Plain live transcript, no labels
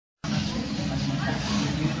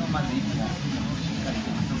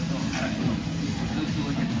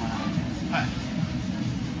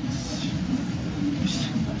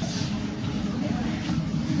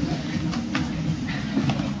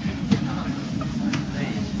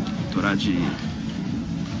Toraji.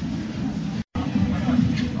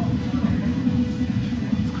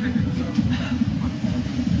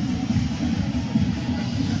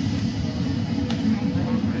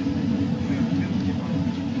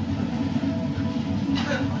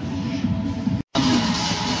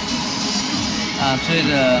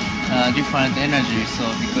 Trade different energy. So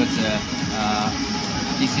because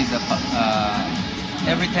this is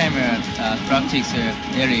every time practice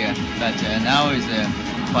area, but now is a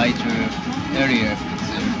fighter area.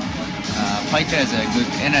 Fighter has a good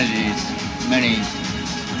energy, many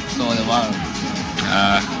so the world.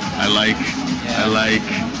 I like.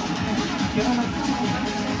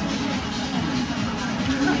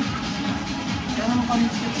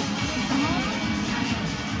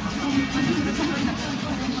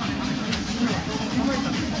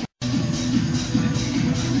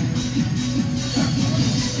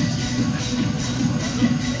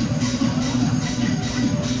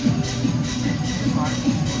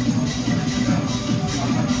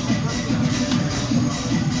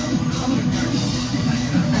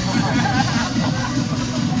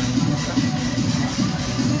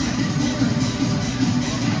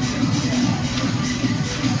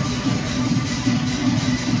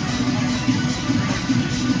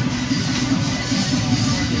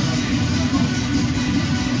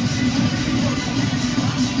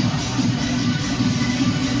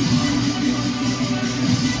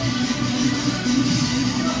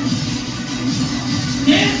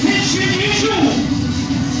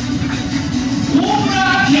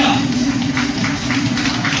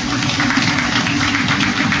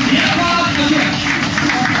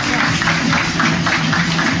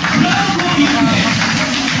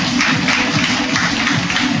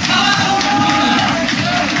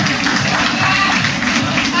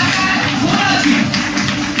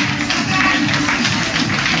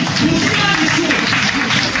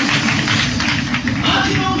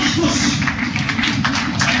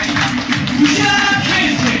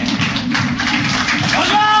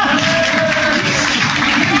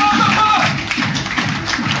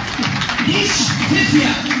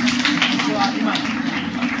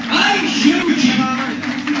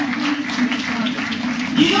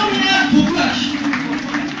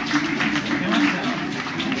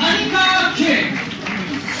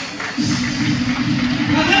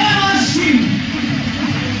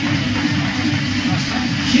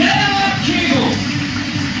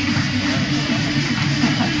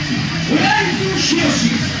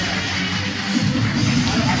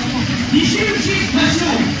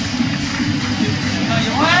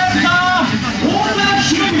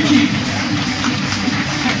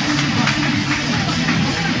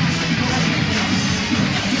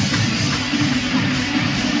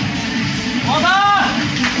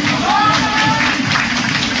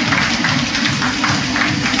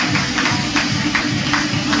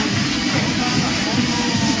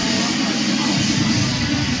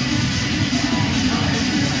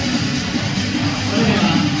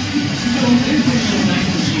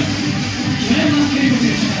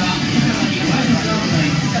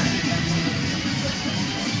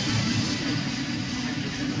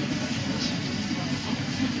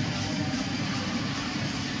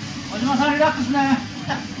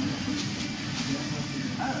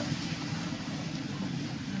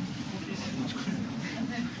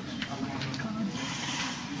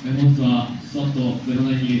本日はSWAT 09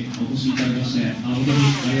にお越しいただきまして本当に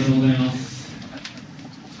ありがとうございます。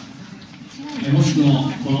本日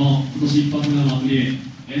のこの今年一発目の祭り、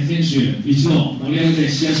選手一同盛り上げて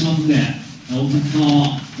試合しますんで、お客様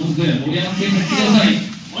は本日盛り上がっていってください。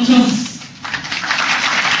お願いします。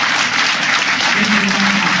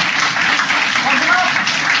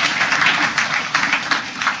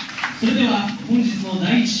それでは本日の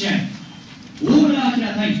第1試合、大村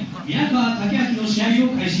晃対宮川武明の試合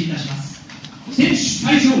を開始いたします。選手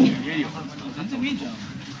退場。全然見えんじゃん。ど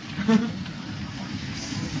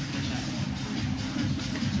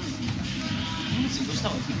うした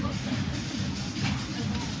方がいい？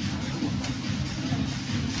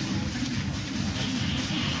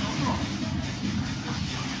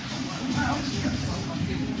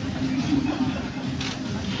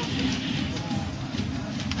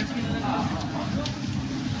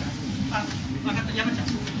分かった、山ちゃん。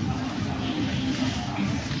ス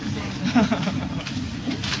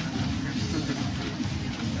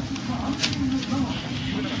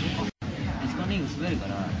パニング滑るか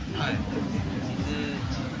ら、はい、水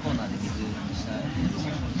コーナーで水。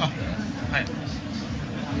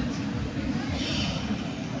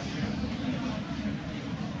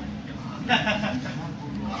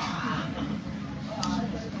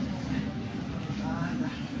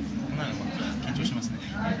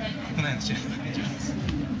前の試合とか見ちゃいます。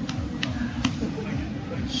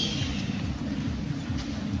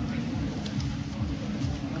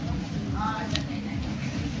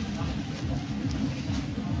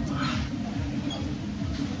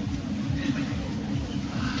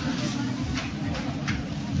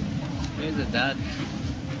Where's the dad?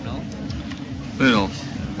 No? Little,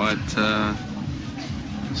 but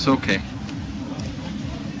it's okay.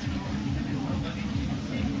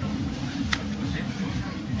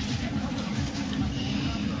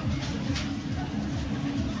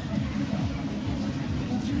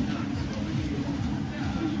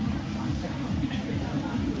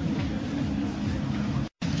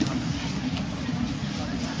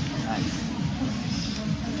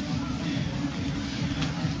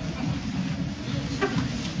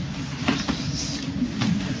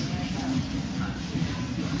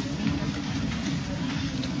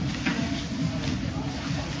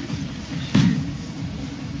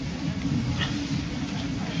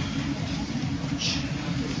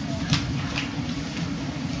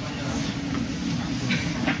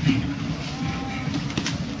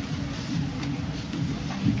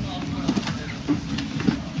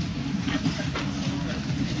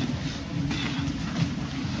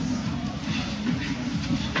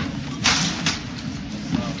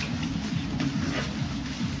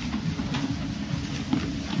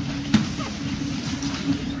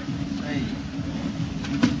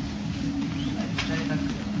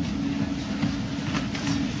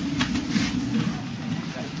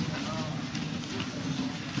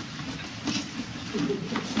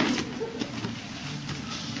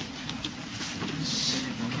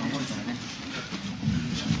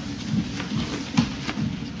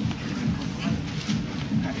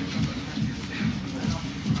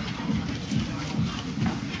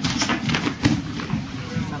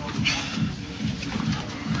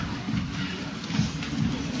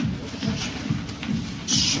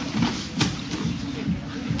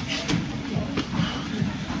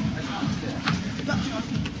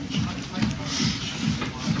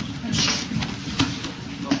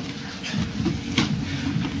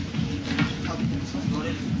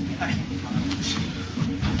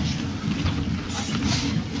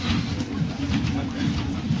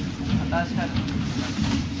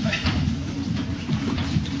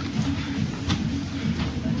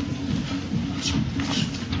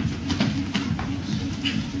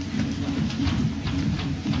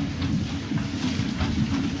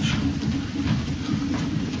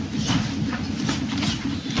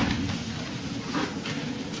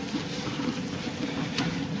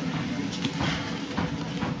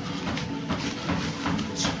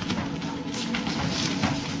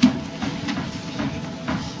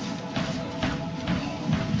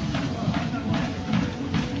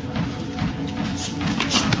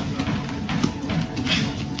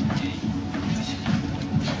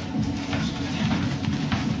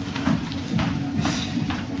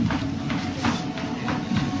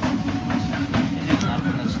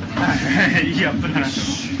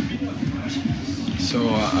 So,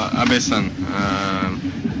 Abe-san,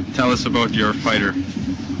 tell us about your fighter.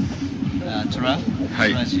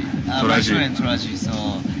 Toraji. Toraji. So,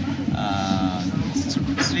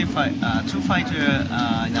 two fighters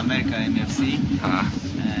in America, MFC,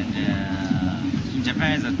 and in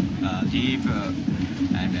Japan is Deep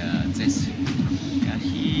and ZST.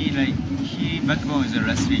 He backbone is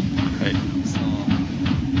wrestling. Right. So,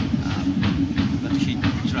 but he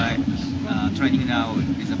training now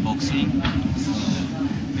is a boxing. So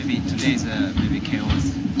maybe today is maybe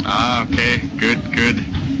chaos. Okay, good.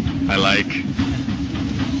 I like.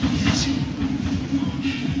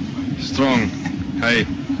 Strong. Hey.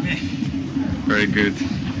 Very good.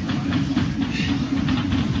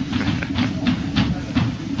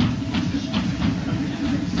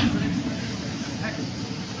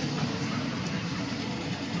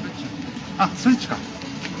 Ah, スイッチか。